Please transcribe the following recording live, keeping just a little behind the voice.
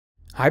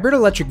Hybrid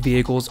electric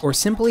vehicles, or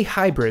simply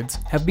hybrids,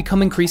 have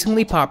become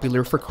increasingly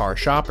popular for car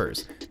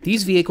shoppers.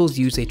 These vehicles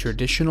use a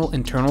traditional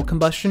internal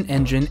combustion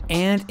engine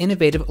and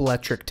innovative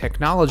electric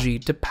technology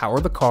to power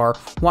the car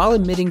while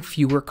emitting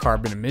fewer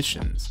carbon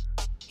emissions.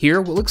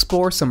 Here we'll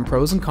explore some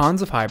pros and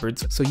cons of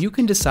hybrids so you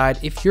can decide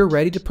if you're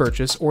ready to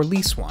purchase or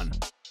lease one.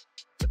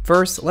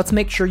 First, let's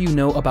make sure you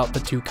know about the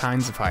two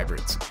kinds of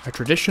hybrids, a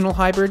traditional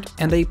hybrid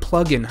and a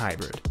plug-in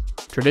hybrid.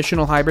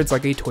 Traditional hybrids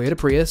like a Toyota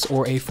Prius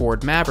or a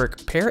Ford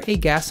Maverick pair a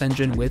gas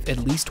engine with at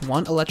least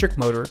one electric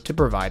motor to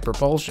provide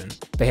propulsion.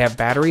 They have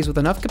batteries with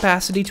enough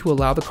capacity to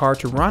allow the car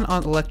to run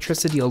on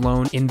electricity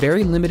alone in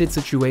very limited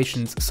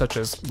situations such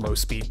as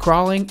low-speed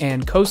crawling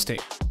and coasting,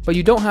 but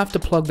you don't have to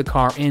plug the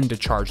car in to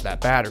charge that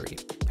battery.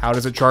 How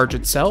does it charge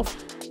itself?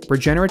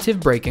 Regenerative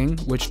braking,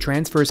 which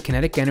transfers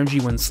kinetic energy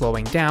when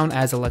slowing down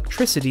as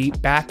electricity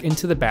back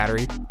into the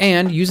battery,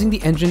 and using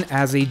the engine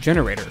as a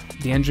generator.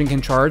 The engine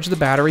can charge the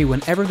battery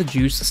whenever the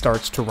juice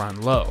starts to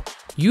run low.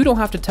 You don't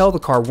have to tell the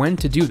car when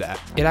to do that,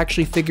 it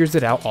actually figures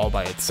it out all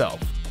by itself.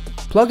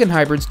 Plug-in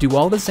hybrids do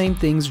all the same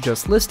things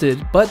just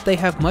listed, but they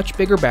have much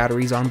bigger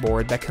batteries on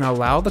board that can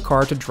allow the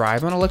car to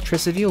drive on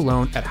electricity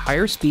alone at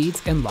higher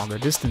speeds and longer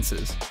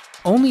distances.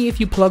 Only if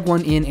you plug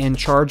one in and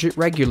charge it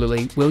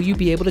regularly will you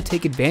be able to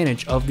take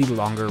advantage of the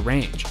longer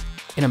range.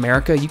 In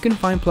America, you can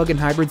find plug-in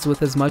hybrids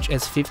with as much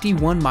as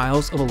 51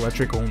 miles of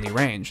electric-only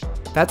range.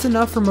 That's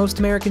enough for most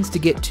Americans to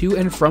get to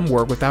and from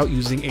work without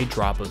using a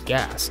drop of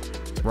gas.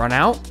 Run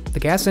out? The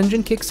gas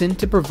engine kicks in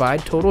to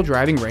provide total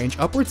driving range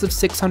upwards of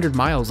 600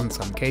 miles in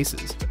some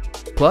cases.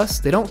 Plus,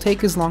 they don't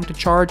take as long to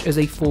charge as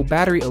a full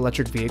battery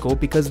electric vehicle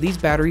because these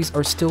batteries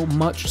are still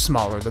much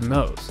smaller than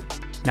those.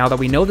 Now that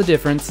we know the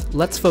difference,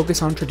 let's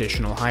focus on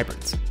traditional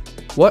hybrids.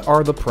 What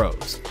are the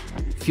pros?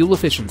 Fuel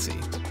efficiency.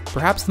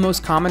 Perhaps the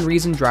most common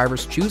reason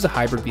drivers choose a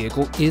hybrid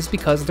vehicle is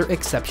because they're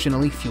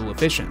exceptionally fuel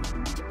efficient.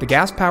 The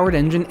gas-powered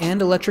engine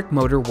and electric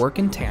motor work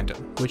in tandem,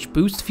 which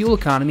boosts fuel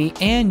economy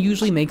and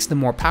usually makes them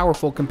more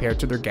powerful compared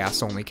to their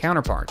gas-only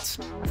counterparts.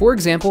 For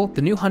example,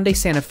 the new Hyundai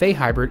Santa Fe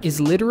hybrid is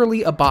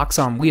literally a box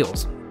on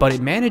wheels, but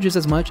it manages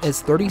as much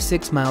as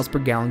 36 miles per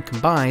gallon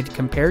combined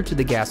compared to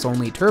the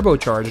gas-only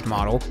turbocharged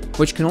model,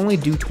 which can only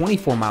do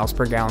 24 miles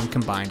per gallon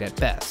combined at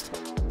best.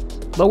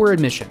 Lower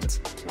emissions.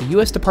 The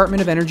US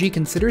Department of Energy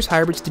considers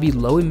hybrids to be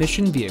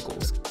low-emission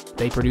vehicles.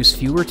 They produce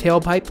fewer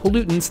tailpipe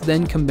pollutants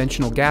than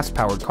conventional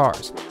gas-powered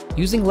cars.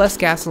 Using less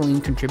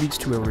gasoline contributes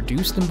to a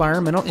reduced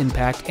environmental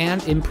impact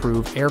and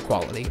improved air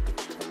quality.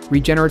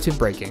 Regenerative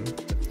braking.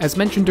 As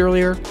mentioned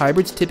earlier,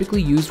 hybrids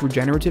typically use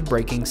regenerative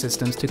braking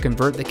systems to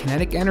convert the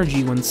kinetic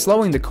energy when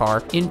slowing the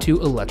car into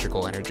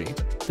electrical energy.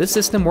 This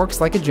system works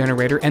like a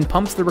generator and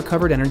pumps the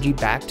recovered energy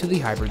back to the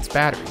hybrid's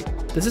battery.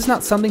 This is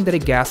not something that a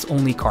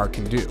gas-only car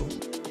can do.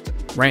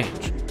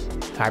 Range.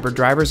 Hybrid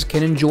drivers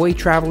can enjoy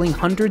traveling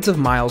hundreds of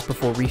miles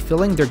before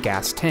refilling their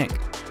gas tank.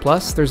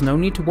 Plus, there's no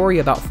need to worry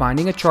about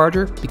finding a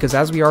charger because,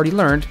 as we already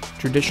learned,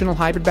 traditional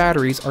hybrid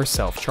batteries are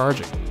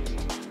self-charging.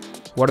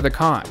 What are the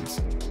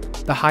cons?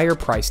 The higher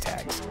price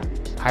tags.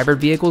 Hybrid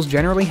vehicles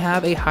generally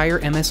have a higher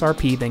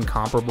MSRP than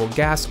comparable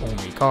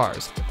gas-only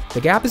cars.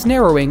 The gap is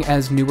narrowing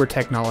as newer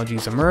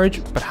technologies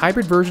emerge, but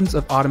hybrid versions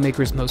of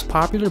automakers' most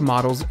popular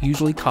models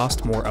usually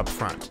cost more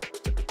upfront.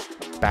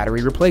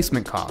 Battery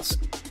replacement costs.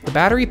 The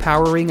battery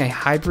powering a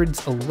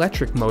hybrid's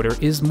electric motor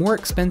is more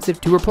expensive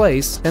to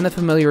replace than the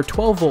familiar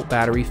 12-volt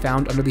battery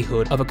found under the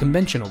hood of a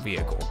conventional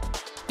vehicle.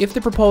 If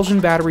the propulsion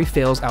battery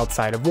fails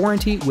outside of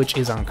warranty, which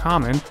is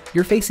uncommon,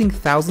 you're facing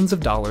thousands of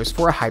dollars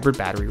for a hybrid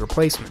battery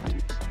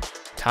replacement.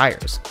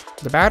 Tires.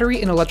 The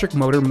battery and electric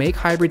motor make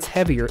hybrids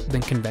heavier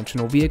than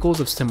conventional vehicles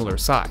of similar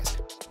size.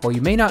 While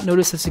you may not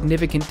notice a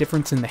significant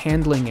difference in the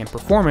handling and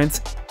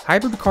performance,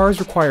 hybrid cars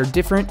require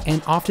different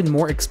and often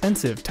more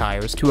expensive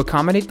tires to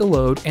accommodate the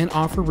load and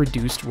offer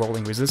reduced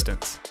rolling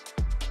resistance.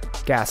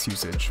 Gas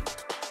usage.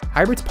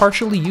 Hybrids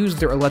partially use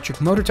their electric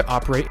motor to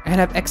operate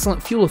and have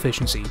excellent fuel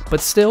efficiency, but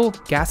still,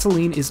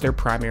 gasoline is their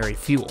primary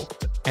fuel,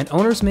 and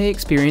owners may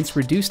experience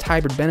reduced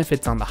hybrid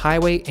benefits on the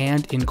highway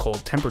and in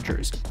cold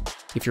temperatures.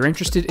 If you're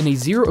interested in a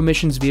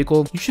zero-emissions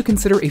vehicle, you should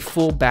consider a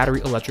full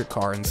battery electric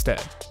car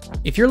instead.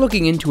 If you're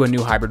looking into a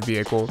new hybrid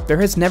vehicle, there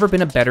has never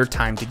been a better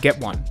time to get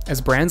one, as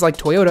brands like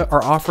Toyota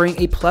are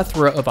offering a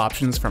plethora of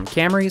options from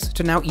Camrys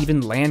to now even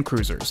Land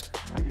Cruisers.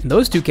 In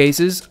those two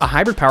cases, a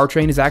hybrid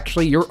powertrain is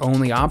actually your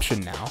only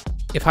option now.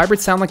 If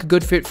hybrids sound like a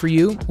good fit for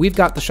you, we've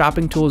got the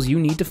shopping tools you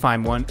need to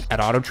find one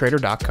at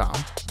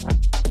Autotrader.com.